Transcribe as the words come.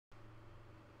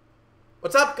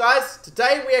What's up, guys?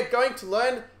 Today we are going to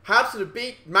learn how to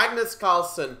beat Magnus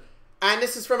Carlsen, and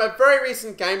this is from a very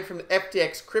recent game from the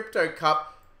FTX Crypto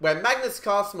Cup where Magnus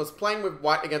Carlsen was playing with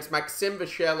white against Maxime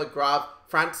Vachier-Lagrave,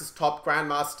 France's top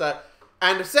Grandmaster,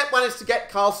 and step one is to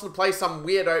get Carlsen to play some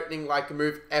weird opening like a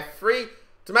move F3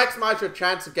 to maximize your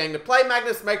chance of getting to play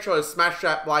Magnus. Make sure to smash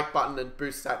that like button and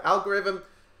boost that algorithm.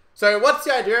 So what's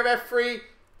the idea of F3?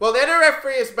 Well, the idea of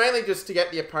F3 is mainly just to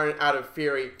get the opponent out of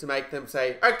fury, to make them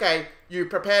say, okay, you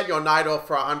prepared your knight off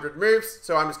for 100 moves,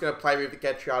 so I'm just going to play a move that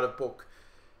gets you out of book.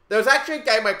 There was actually a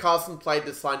game where Carlsen played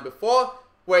this line before,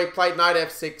 where he played knight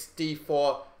F6,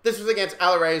 D4. This was against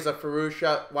Alireza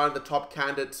Firouzja, one of the top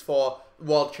candidates for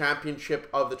World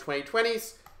Championship of the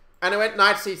 2020s. And it went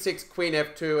knight C6, queen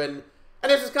F2, and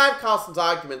this was kind of Carlsen's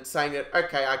argument, saying that,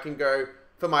 okay, I can go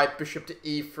for my bishop to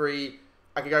E3,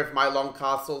 I can go for my long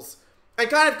castles, and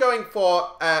kind of going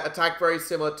for attack very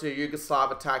similar to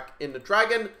Yugoslav attack in the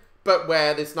Dragon, but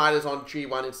where this knight is on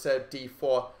G1 instead of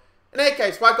D4. In any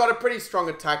case, well, I got a pretty strong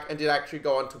attack and did actually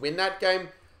go on to win that game.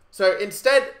 So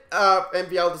instead,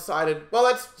 MVL decided, well,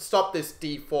 let's stop this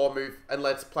D4 move and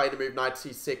let's play the move knight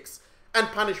C6 and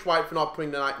punish white for not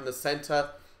putting the knight in the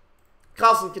center.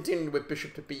 Carlsen continued with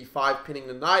bishop to B5, pinning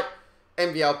the knight.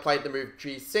 MVL played the move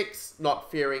G6, not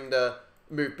fearing the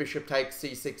move bishop takes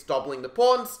C6, doubling the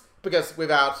pawns, because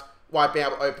without white being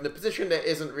able to open the position, there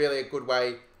isn't really a good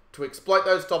way to exploit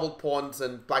those doubled pawns,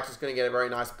 and black's just going to get a very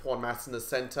nice pawn mass in the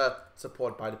center,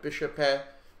 supported by the bishop pair.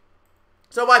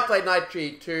 So white played knight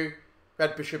G2,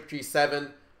 red bishop G7,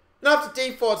 and after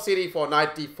D4, CD4,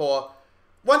 knight D4.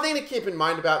 One thing to keep in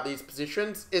mind about these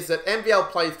positions is that MVL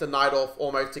plays the knight off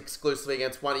almost exclusively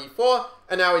against 1E4,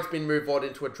 and now he's been moved on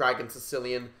into a Dragon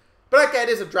Sicilian. But okay, it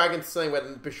is a Dragon Sicilian where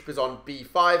the bishop is on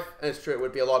B5, and it's true it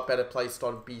would be a lot better placed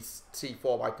on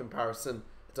C4 by comparison.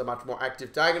 It's a much more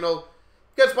active diagonal.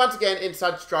 Because once again, in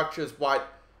such structures,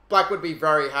 black would be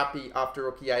very happy after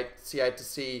rook E8, C8 to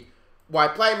see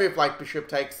white play a move like bishop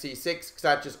takes C6, because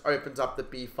that just opens up the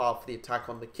B file for the attack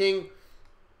on the king.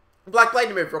 Black played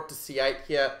the move rook to C8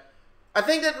 here. I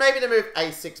think that maybe the move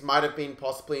A6 might have been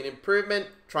possibly an improvement,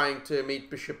 trying to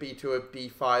meet bishop E2 at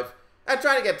B5, and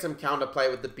trying to get some counterplay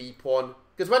with the B pawn,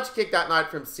 because once you kick that knight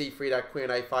from C3, that queen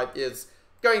A5 is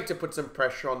going to put some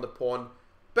pressure on the pawn.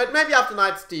 But maybe after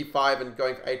knight's D5 and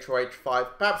going for H or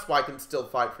H5, perhaps white can still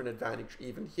fight for an advantage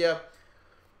even here.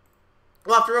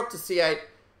 Well, after rook to C8,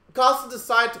 Carlsen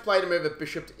decided to play the move of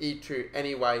bishop to E2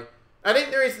 anyway. I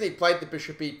think the reason he played the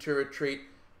bishop E2 retreat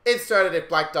is so that if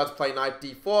black does play knight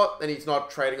D4, then he's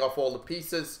not trading off all the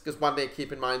pieces, because one thing to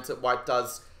keep in mind is that white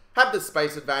does have the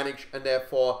space advantage, and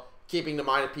therefore keeping the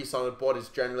minor piece on the board is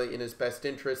generally in his best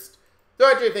interest. Though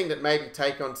I do think that maybe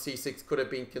take on C6 could have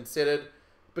been considered,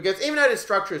 because even though this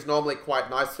structure is normally quite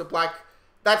nice for black,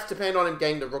 that's dependent on him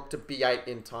getting the rook to B8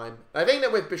 in time. And I think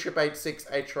that with bishop H6,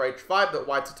 H or H5, that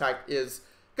white's attack is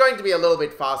going to be a little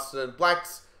bit faster than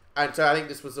black's, and so I think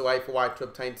this was the way for white to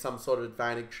obtain some sort of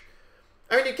advantage.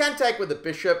 I mean, you can take with the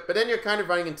bishop, but then you're kind of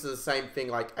running into the same thing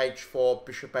like H4,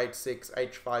 bishop H6,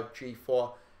 H5,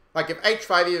 G4. Like if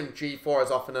H5, even G4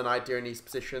 is often an idea in these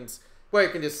positions, where you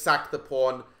can just sack the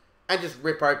pawn and just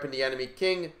rip open the enemy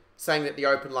king, saying that the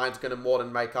open line is going to more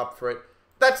than make up for it.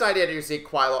 That's an idea that you see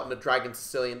quite a lot in the Dragon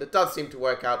Sicilian that does seem to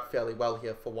work out fairly well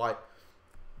here for white.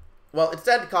 Well,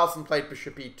 instead, Carlsen played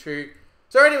bishop E2.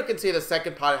 So already we can see the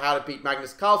second part of how to beat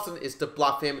Magnus Carlsen is to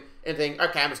bluff him and think,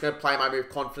 okay, I'm just going to play my move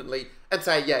confidently and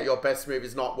say, yeah, your best move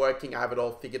is not working, I have it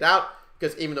all figured out.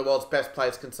 Because even the world's best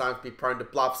players can sometimes be prone to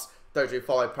bluffs. Those who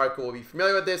follow poker will be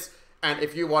familiar with this. And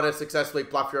if you want to successfully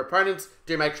bluff your opponents,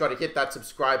 do make sure to hit that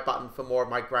subscribe button for more of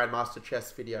my Grandmaster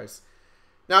chess videos.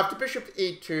 Now, after bishop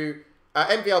E2,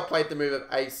 MVL played the move of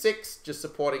A6, just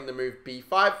supporting the move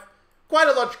B5. Quite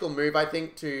a logical move, I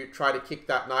think, to try to kick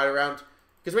that knight around.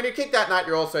 Because when you kick that knight,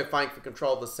 you're also fighting for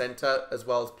control of the center, as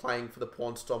well as playing for the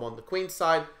pawn storm on the queen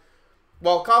side.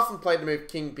 While Carlsen played the move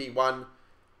king B1,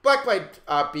 black played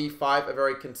B5, a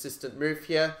very consistent move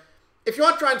here. If you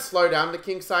want to try and slow down the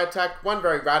king side attack, one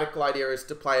very radical idea is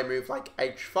to play a move like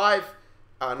H5.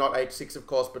 Not H6, of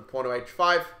course, but pawn to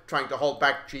H5, trying to hold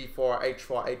back G4,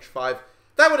 H4, H5.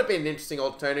 That would have been an interesting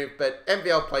alternative, but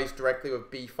MVL plays directly with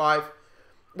B5.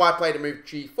 White played a move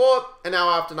G4, and now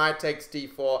after knight takes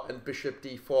D4 and bishop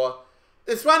D4.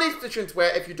 It's one of these positions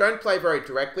where if you don't play very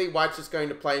directly, white's just going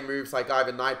to play moves like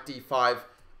either knight D5,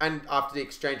 and after the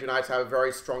exchange of knights have a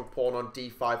very strong pawn on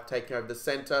D5 taking over the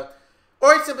center.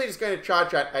 Or he's simply just going to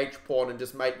charge that H-pawn and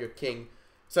just mate your king.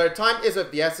 So time is of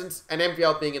the essence, and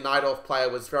MVL being a knight-off player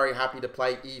was very happy to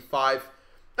play E5.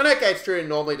 And okay, it's true,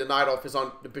 normally the knight-off is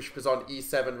on, the bishop is on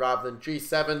E7 rather than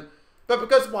G7. But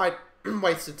because white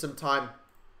wasted some time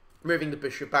moving the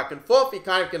bishop back and forth, you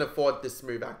kind of can afford this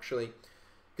move, actually.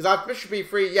 Because after bishop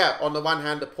e3, yeah, on the one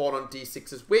hand, the pawn on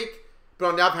d6 is weak, but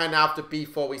on the other hand, after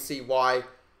b4, we see why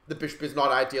the bishop is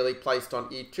not ideally placed on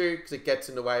e2, because it gets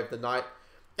in the way of the knight.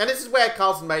 And this is where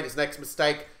Carlsen made his next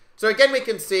mistake. So again, we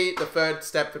can see the third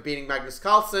step for beating Magnus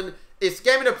Carlsen is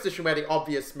game in a position where the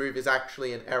obvious move is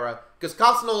actually an error. Because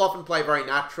Carlsen will often play very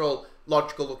natural,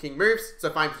 logical-looking moves, so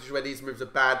finding a position where these moves are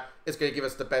bad is going to give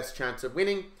us the best chance of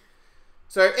winning.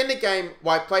 So in the game,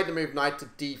 White played the move knight to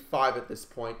d5 at this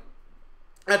point.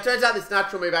 And it turns out this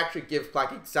natural move actually gives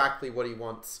Black exactly what he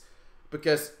wants.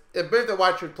 Because the move that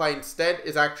White should play instead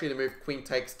is actually the move queen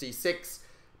takes d6.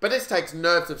 But this takes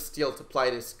nerves of steel to play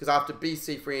this, because after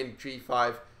bc3 and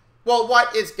g5, well,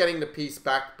 White is getting the piece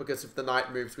back, because if the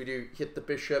knight moves, we do hit the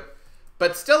bishop.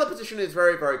 But still, the position is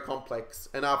very, very complex.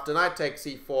 And after knight takes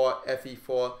e4,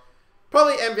 fe4,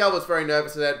 probably MVL was very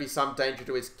nervous that there'd be some danger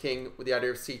to his king with the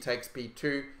idea of c takes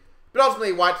b2. But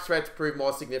ultimately, White's threats proved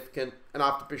more significant. And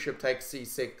after bishop takes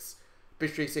c6,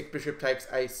 bishop e6, bishop takes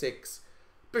a6,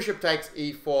 bishop takes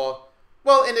e4.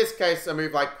 Well, in this case, a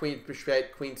move like queen, bishop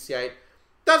 8, queen c8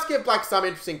 does give Black some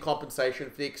interesting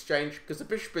compensation for the exchange, because the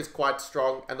bishop is quite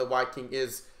strong and the white king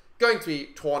is going to be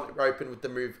torn open with the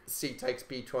move c takes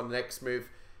b2 on the next move.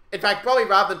 In fact, probably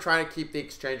rather than trying to keep the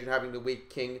exchange and having the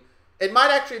weak king, it might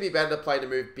actually be better to play the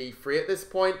move b3 at this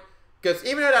point, because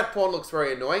even though that pawn looks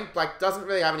very annoying, Black doesn't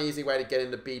really have an easy way to get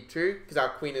into b2, because our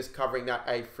queen is covering that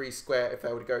a3 square if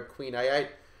they were to go queen a8.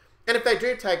 And if they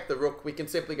do take the rook, we can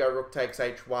simply go rook takes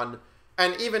h1.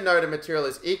 And even though the material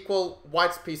is equal,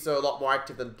 White's pieces are a lot more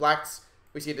active than Black's.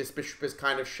 We see this bishop is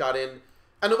kind of shut in.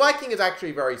 And the white king is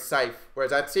actually very safe,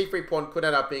 whereas that c3 pawn could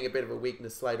end up being a bit of a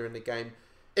weakness later in the game.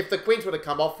 If the queens were to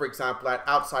come off, for example, that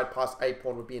outside pass a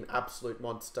pawn would be an absolute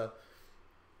monster.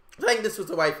 I think this was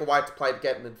the way for White to play to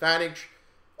get an advantage.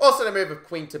 Also, the move of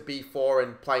queen to b4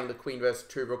 and playing the queen versus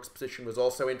two rooks position was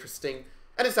also interesting.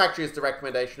 And this actually is the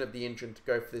recommendation of the engine to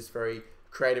go for this very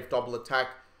creative double attack.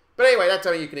 But anyway, that's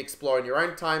something you can explore in your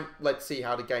own time. Let's see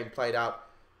how the game played out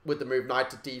with the move knight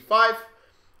to d5.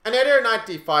 And the idea of knight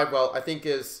d5, well, I think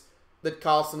is that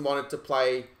Carlsen wanted to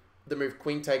play the move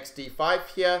queen takes d5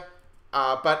 here.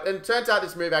 But it turns out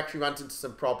this move actually runs into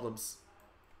some problems.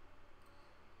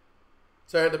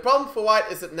 So the problem for White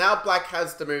is that now Black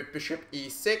has the move bishop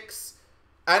e6.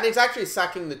 And he's actually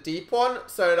sacking the d pawn,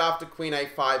 so that after queen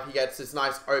a5, he gets his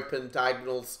nice open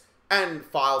diagonals and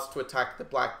files to attack the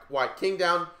white king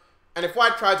down. And if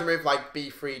White tries to move like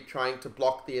b3, trying to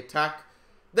block the attack,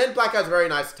 then Black has a very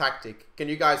nice tactic. Can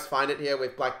you guys find it here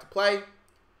with Black to play?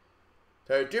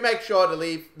 So do make sure to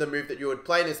leave the move that you would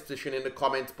play in this position in the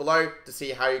comments below to see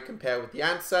how you compare with the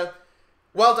answer.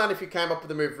 Well done if you came up with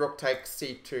the move rook takes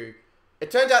c2.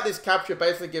 It turns out this capture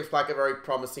basically gives Black a very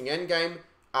promising endgame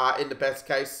in the best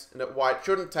case, and that White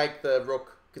shouldn't take the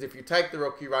rook, because if you take the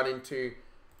rook, you run into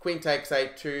queen takes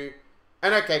a2,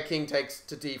 and okay, king takes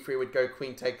to d3 would go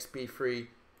queen takes b3,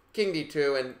 king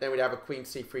d2, and then we'd have a queen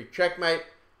c3 checkmate.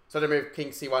 So the move king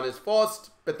c1 is forced,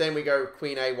 but then we go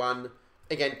queen a1,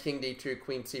 again king d2,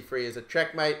 queen c3 is a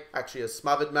checkmate, actually a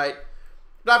smothered mate.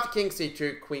 But after king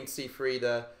c2, queen c3,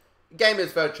 the game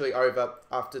is virtually over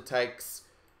after takes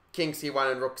king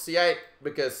c1 and rook c8,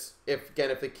 because if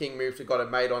the king moves, we've got a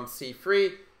mate on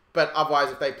c3, but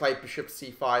otherwise if they play bishop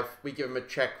c5, we give them a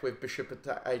check with bishop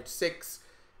at h6,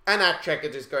 and that check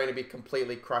is just going to be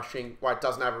completely crushing. White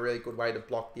doesn't have a really good way to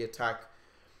block the attack.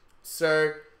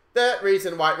 So that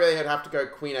reason White really had to have to go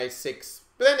queen a6,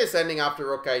 but then this ending after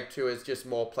rook a2 is just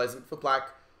more pleasant for Black,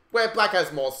 where Black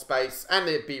has more space, and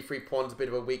the b3 pawn's a bit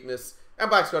of a weakness, and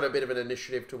Black's got a bit of an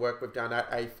initiative to work with down that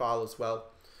a file as well.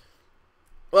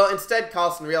 Well, instead,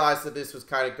 Carlsen realized that this was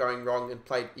kind of going wrong and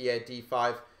played e8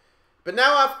 d5. But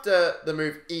now after the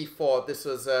move e4, this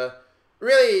was a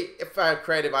really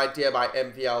creative idea by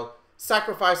MVL,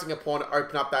 sacrificing a pawn to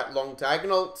open up that long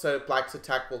diagonal so that Black's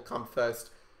attack will come first.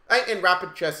 In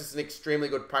rapid chess, it's an extremely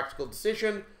good practical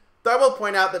decision, though I will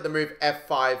point out that the move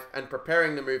f5 and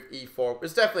preparing the move e4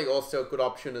 was definitely also a good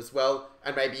option as well,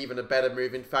 and maybe even a better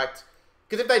move in fact.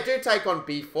 Because if they do take on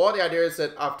b4, the idea is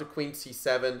that after queen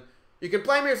c7, you can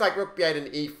play moves like rook b8 and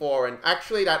e4, and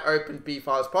actually that open b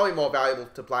file is probably more valuable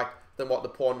to Black than what the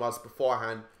pawn was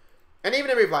beforehand. And even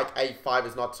a move like a5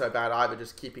 is not so bad either,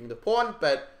 just keeping the pawn,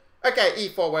 but okay,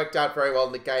 e4 worked out very well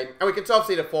in the game. And we can sort of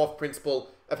see the fourth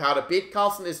principle of how to beat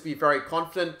Carlsen is to be very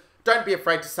confident. Don't be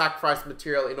afraid to sacrifice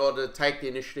material in order to take the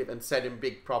initiative and set him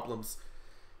big problems.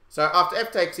 So after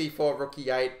f takes e4, rook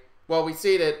e8, well, we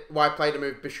see that White played a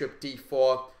move bishop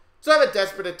d4. So a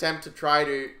desperate attempt to try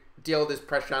to deal this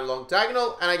pressure on long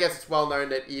diagonal, and I guess it's well known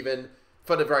that even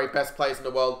for the very best players in the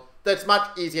world, that it's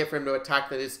much easier for him to attack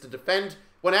than it is to defend,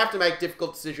 when they have to make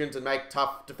difficult decisions and make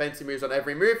tough defensive moves on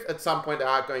every move, at some point they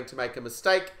are going to make a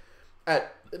mistake.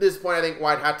 At this point, I think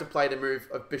white had to play the move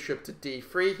of bishop to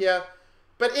d3 here.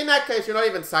 But in that case, you're not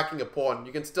even sacking a pawn.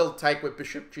 You can still take with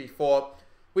bishop g4.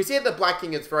 We see that the black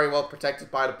king is very well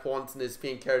protected by the pawns and his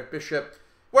being carried bishop,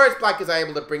 whereas black is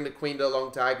able to bring the queen to a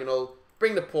long diagonal,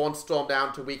 bring the pawn storm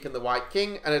down to weaken the white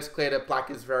king, and it's clear that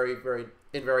black is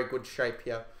in very good shape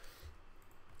here.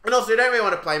 And also, you don't really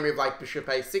want to play a move like bishop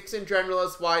a6 in general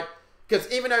as white,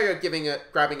 because even though you're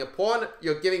grabbing a pawn,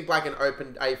 you're giving black an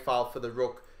open a file for the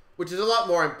rook, which is a lot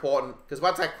more important, because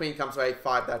once that queen comes to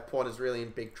a5, that pawn is really in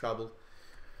big trouble.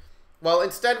 Well,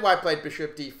 instead, white played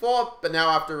bishop d4, but now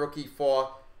after rook e4,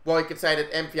 well, you could say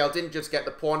that MVL didn't just get the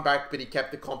pawn back, but he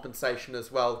kept the compensation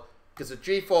as well, because the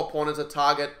g4 pawn is a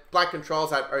target, black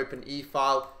controls that open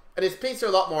e-file, and his pieces are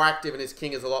a lot more active and his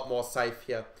king is a lot more safe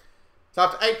here. So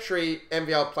after h3,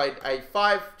 MVL played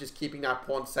a5, just keeping that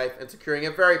pawn safe and securing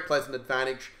a very pleasant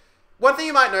advantage. One thing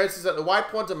you might notice is that the white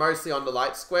pawns are mostly on the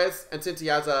light squares, and since he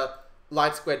has a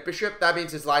light squared bishop, that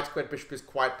means his light squared bishop is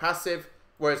quite passive,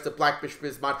 whereas the black bishop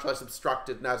is much less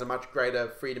obstructed and has a much greater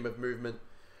freedom of movement.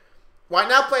 White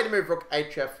now played a move rook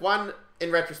hf1.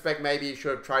 In retrospect, maybe you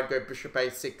should have tried to go bishop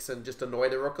a6 and just annoy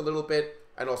the rook a little bit,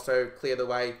 and also clear the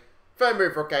way for a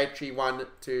move rook he1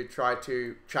 to try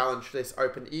to challenge this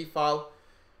open e-file.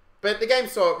 But the game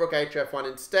saw rook hf1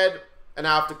 instead, and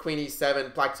now after queen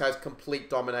e7, black has complete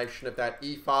domination of that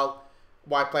e-file.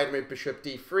 White played a move bishop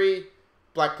d3,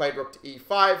 black played rook to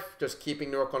e5, just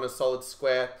keeping the rook on a solid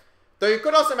square. Though you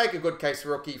could also make a good case for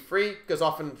rook e3, because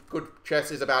often good chess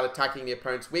is about attacking the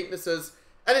opponent's weaknesses,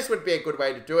 and this would be a good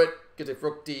way to do it, because if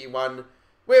rook d1,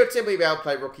 we would simply be able to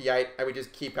play rook e8, and we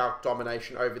just keep our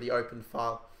domination over the open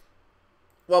file.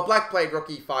 While black played rook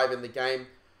e5 in the game,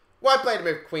 white played a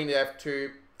move queen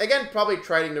f2. Again, probably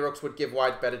trading the rooks would give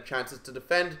white better chances to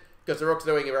defend, because the rook's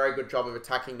doing a very good job of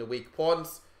attacking the weak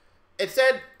pawns.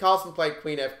 Instead, Carlsen played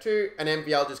queen f2, and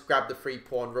MVL just grabbed the free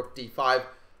pawn rook d5.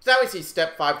 So now we see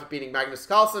step 5 to beating Magnus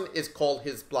Carlsen is call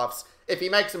his bluffs. If he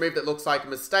makes a move that looks like a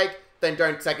mistake, then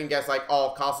don't second guess like,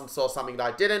 oh, Carlsen saw something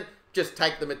that I didn't. Just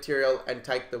take the material and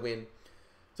take the win.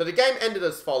 So the game ended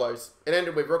as follows. It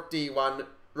ended with rook d1,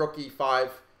 rook e5.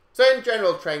 So in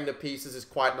general, trading the pieces is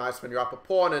quite nice when you're up a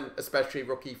pawn, and especially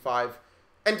rook e5.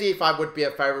 And d5 would be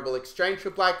a favourable exchange for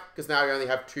black, because now you only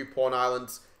have 2 pawn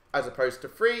islands as opposed to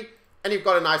 3. And you've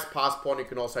got a nice pass pawn you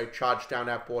can also charge down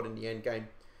our board in the endgame.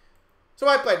 So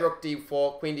I played rook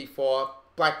d4, queen d4,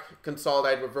 black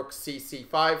consolidated with rook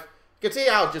c5. You can see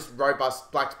how just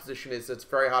robust black's position is. It's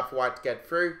very hard for white to get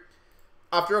through.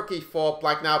 After rook e4,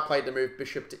 black now played the move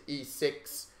bishop to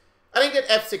e6. I think that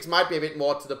f6 might be a bit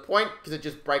more to the point, because it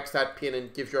just breaks that pin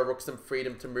and gives your rook some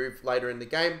freedom to move later in the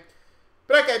game.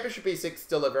 But okay, bishop e6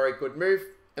 still a very good move.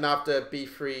 And after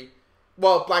b3,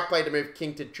 well, black played the move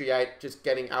king to g8, just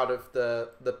getting out of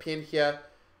the pin here.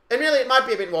 And really, it might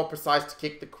be a bit more precise to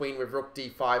kick the queen with rook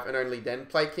d5 and only then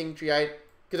play king g8.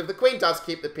 Because if the queen does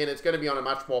keep the pin, it's going to be on a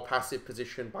much more passive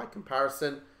position by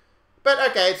comparison. But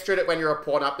okay, it's true that when you're a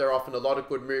pawn up, there are often a lot of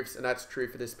good moves, and that's true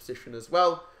for this position as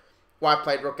well. White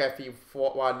played rook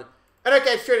fe1. And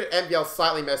okay, it's true that MVL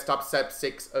slightly messed up step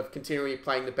 6 of continually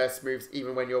playing the best moves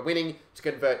even when you're winning to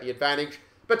convert the advantage.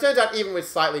 But it turns out even with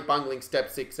slightly bungling step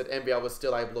 6 that MVL was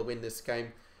still able to win this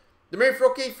game. The move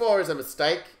rook e4 is a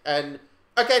mistake, and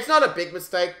okay, it's not a big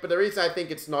mistake, but the reason I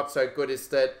think it's not so good is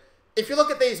that if you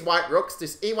look at these white rooks,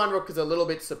 this e1 rook is a little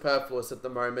bit superfluous at the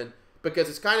moment, because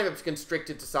it's kind of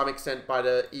constricted to some extent by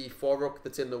the e4 rook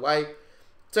that's in the way.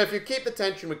 So if you keep the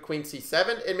tension with queen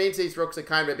c7, it means these rooks are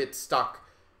kind of a bit stuck.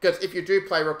 Because if you do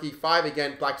play rook e5,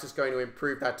 again, black's just going to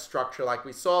improve that structure like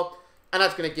we saw. And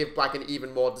that's going to give black an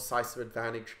even more decisive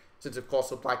advantage. Since, of course,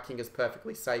 the black king is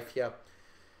perfectly safe here.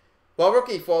 Well, rook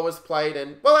e4 was played,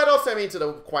 and, well, that also means that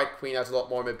the white queen has a lot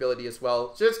more mobility as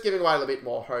well. So just giving white a little bit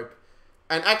more hope.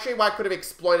 And actually, white could have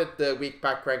exploited the weak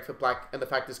back rank for black and the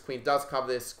fact this queen does cover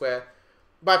this square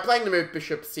by playing the move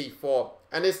bishop c4.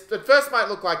 And this at first might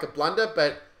look like a blunder,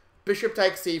 but bishop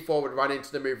takes c4 would run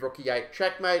into the move rook e8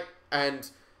 checkmate. And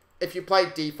if you play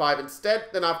d5 instead,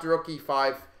 then after rook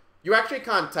e5, you actually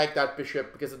can't take that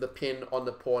bishop because of the pin on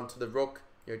the pawn to the rook.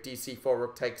 You know, dc4,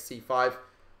 rook takes c5.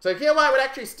 So here white would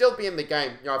actually still be in the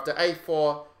game. You know, after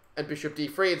a4 and bishop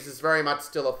d3, this is very much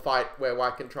still a fight where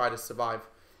white can try to survive.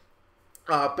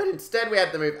 But instead we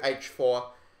had the move h4.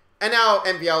 And now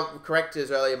MVL corrected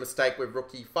his earlier mistake with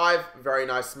rook e5. Very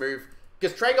nice move.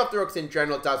 Because trading off the rooks in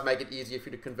general does make it easier for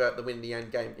you to convert the win in the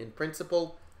endgame in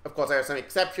principle. Of course, there are some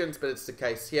exceptions, but it's the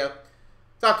case here.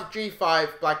 So after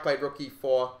g5, black played rook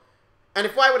e4. And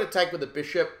if white were to take with the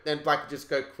bishop, then black could just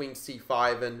go queen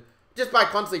c5 and just by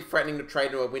constantly threatening to trade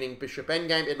into a winning bishop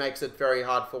endgame, it makes it very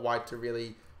hard for white to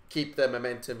really keep the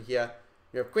momentum here.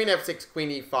 You have queen f6, queen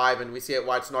e5, and we see that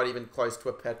white's not even close to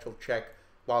a perpetual check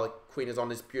while the queen is on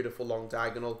this beautiful long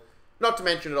diagonal. Not to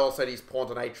mention it also these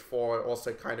pawns on h4 are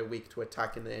also kind of weak to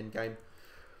attack in the endgame.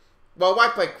 Well,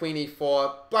 white played queen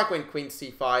e4, black went queen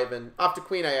c5, and after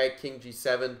queen a8, king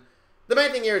g7. The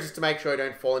main thing here is just to make sure you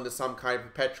don't fall into some kind of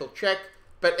perpetual check,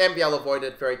 but MVL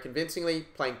avoided it very convincingly,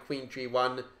 playing queen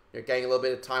g1, gaining a little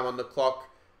bit of time on the clock.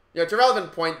 It's a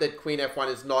relevant point that queen f1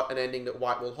 is not an ending that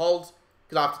white will hold,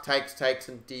 because after takes,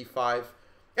 and d5.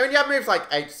 And when you have moves like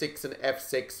h6 and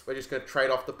f6, we're just going to trade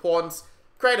off the pawns,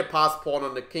 create a pass pawn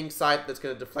on the king side that's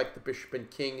going to deflect the bishop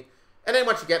and king. And then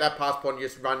once you get that pass pawn, you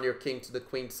just run your king to the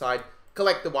queen side,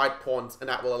 collect the white pawns, and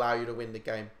that will allow you to win the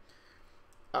game.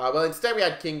 Well, instead we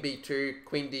had king b2,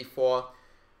 queen d4,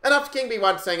 and after king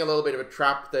b1, saying a little bit of a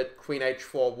trap that queen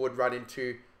h4 would run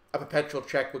into a perpetual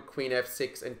check with queen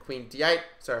f6 and queen d8,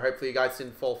 so hopefully you guys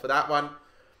didn't fall for that one.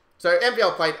 So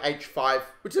MVL played h5,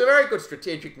 which is a very good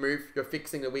strategic move. You're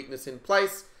fixing the weakness in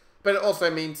place, but it also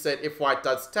means that if white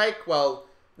does take, well,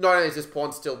 not only is this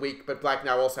pawn still weak, but black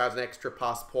now also has an extra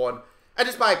pass pawn. And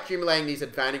just by accumulating these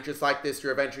advantages like this,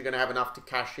 you're eventually going to have enough to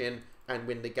cash in and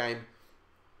win the game.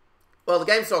 Well, the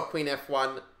game saw queen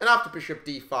f1, and after bishop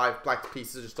d5, black's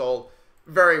pieces are just all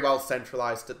very well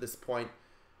centralized at this point.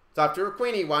 So after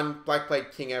queen e1, black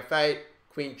played king f8,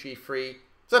 queen g3.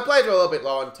 So the plays were a little bit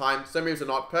low on time. Some moves are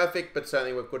not perfect, but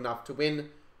certainly were good enough to win.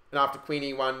 And after queen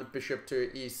e1, bishop to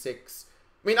e6.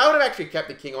 I mean, I would have actually kept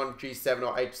the king on g7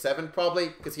 or h7 probably,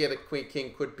 because here the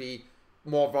king could be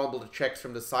more vulnerable to checks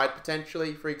from the side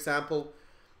potentially, for example.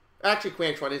 Actually,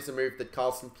 queen h1 is the move that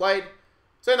Carlsen played.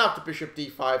 So then after bishop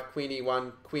d5, queen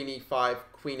e1, queen e5,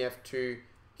 queen f2. You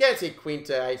can see queen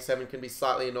to a7 can be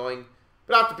slightly annoying.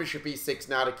 But after bishop e6,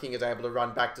 now the king is able to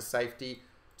run back to safety.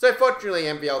 So fortunately,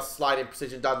 MVL's slight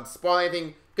imprecision doesn't spoil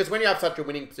anything, because when you have such a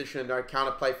winning position and no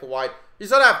counterplay for white, you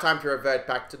sort of have time to revert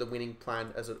back to the winning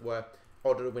plan, as it were,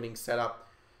 or to the winning setup.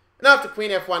 And after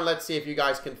queen f1, let's see if you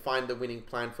guys can find the winning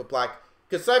plan for black.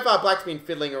 Because so far, black's been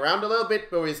fiddling around a little bit,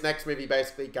 but with his next move, he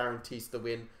basically guarantees the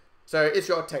win. So is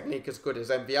your technique as good as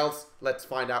MVL's? Let's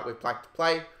find out with black to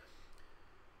play.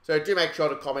 So do make sure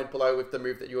to comment below with the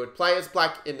move that you would play as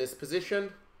black in this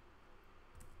position.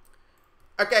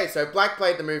 Okay, so black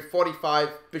played the move 45,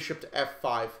 bishop to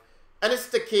f5. And this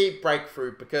is the key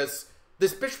breakthrough, because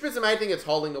this bishop is the main thing that's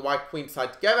holding the white queen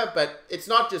side together, but it's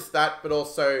not just that, but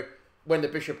also when the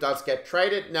bishop does get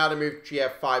traded, now the move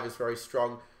gf5 is very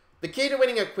strong. The key to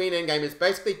winning a queen endgame is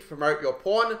basically to promote your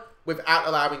pawn without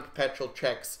allowing perpetual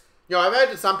checks. I've heard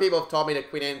that some people have told me that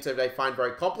queen endgames they find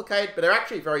very complicated, but they're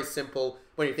actually very simple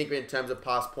when you think of it in terms of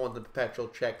pass pawns and perpetual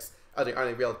checks are the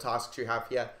only real tasks you have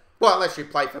here. Well, unless you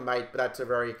play for mate, but that's a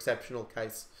very exceptional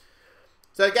case.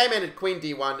 So the game ended queen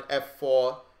d1,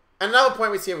 f4. And another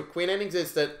point we see with queen endings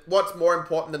is that what's more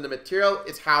important than the material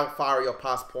is how far are your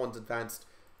pass pawns advanced.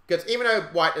 Because even though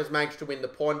white has managed to win the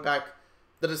pawn back,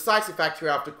 the decisive factor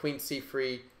after queen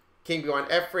c3, king b1,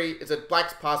 f3 is that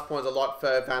black's pass pawn is a lot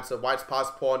further advanced than white's pass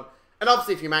pawn. And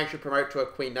obviously if you manage to promote to a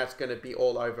queen, that's going to be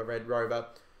all over red rover.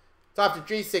 So after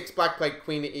g6, black played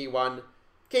queen to e1,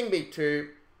 king b2,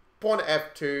 pawn to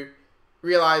f2,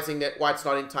 realizing that white's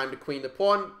not in time to queen the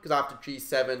pawn, because after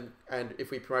g7, and if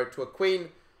we promote to a queen,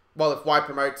 well, if white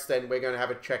promotes, then we're going to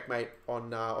have a checkmate on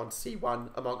c1,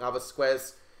 among other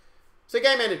squares. So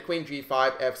game ended queen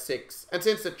g5, f6, and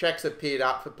since the checks have petered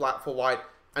out for white,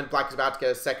 and black is about to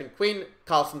get a second queen,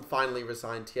 Carlsen finally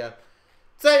resigned here.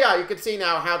 So yeah, you can see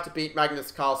now how to beat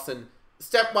Magnus Carlsen.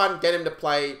 Step 1, get him to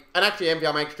play, and actually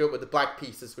MVL managed to do it with the black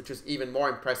pieces, which is even more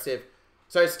impressive.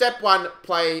 So step 1,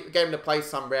 get him to play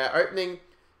some rare opening.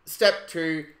 Step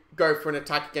 2, go for an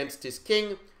attack against his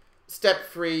king. Step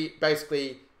 3,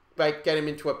 basically get him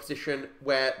into a position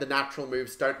where the natural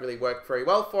moves don't really work very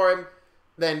well for him.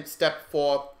 Then step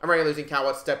 4, I'm really losing count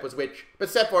what step was which,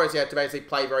 but step 4 is to basically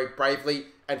play very bravely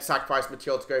and sacrifice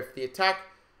material to go for the attack.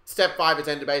 Step 5 is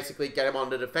then to basically get him on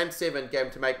the defensive and get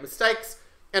him to make mistakes.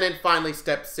 And then finally,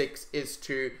 step 6 is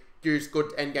to use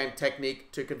good endgame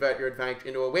technique to convert your advantage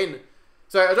into a win.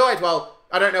 So as always, well,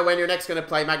 I don't know when you're next going to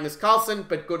play Magnus Carlsen,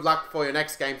 but good luck for your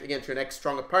next games against your next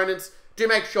strong opponents. Do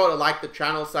make sure to like the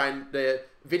channel and the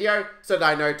video so that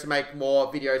I know to make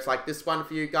more videos like this one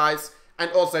for you guys.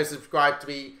 And also subscribe to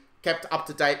be kept up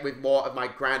to date with more of my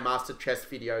Grandmaster chess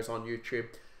videos on YouTube.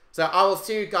 So I will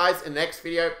see you guys in the next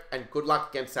video, and good luck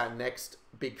against that next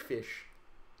big fish.